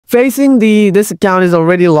Facing this account is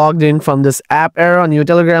already logged in from this app error on your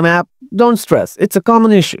Telegram app, don't stress, it's a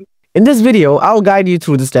common issue. In this video, I'll guide you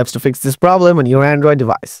through the steps to fix this problem on your Android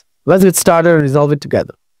device. Let's get started and resolve it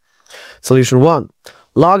together. Solution 1.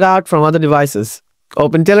 Log out from other devices.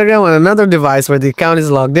 Open Telegram on another device where the account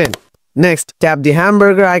is logged in. Next, tap the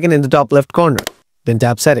hamburger icon in the top left corner. Then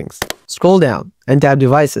tap Settings. Scroll down and tap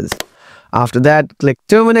Devices. After that, click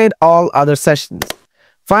Terminate all other sessions.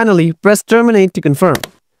 Finally, press Terminate to confirm.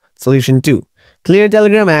 Solution 2. Clear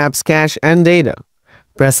Telegram app's cache and data.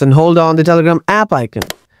 Press and hold on the Telegram app icon.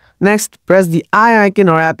 Next, press the I icon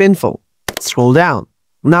or app info. Scroll down.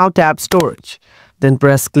 Now tap Storage. Then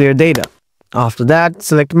press Clear Data. After that,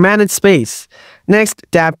 select Manage Space. Next,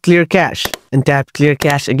 tap Clear Cache and tap Clear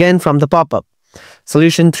Cache again from the pop-up.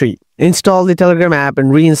 Solution 3. Install the Telegram app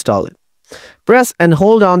and reinstall it. Press and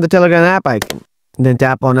hold on the Telegram app icon. Then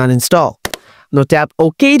tap on Uninstall. Now tap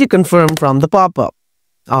OK to confirm from the pop-up.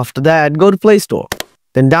 After that, go to Play Store.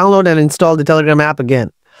 Then download and install the Telegram app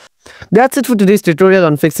again. That's it for today's tutorial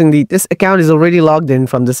on fixing this account is already logged in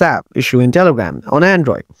from this app issue in Telegram on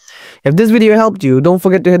Android. If this video helped you, don't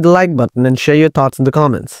forget to hit the like button and share your thoughts in the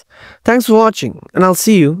comments. Thanks for watching, and I'll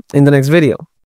see you in the next video.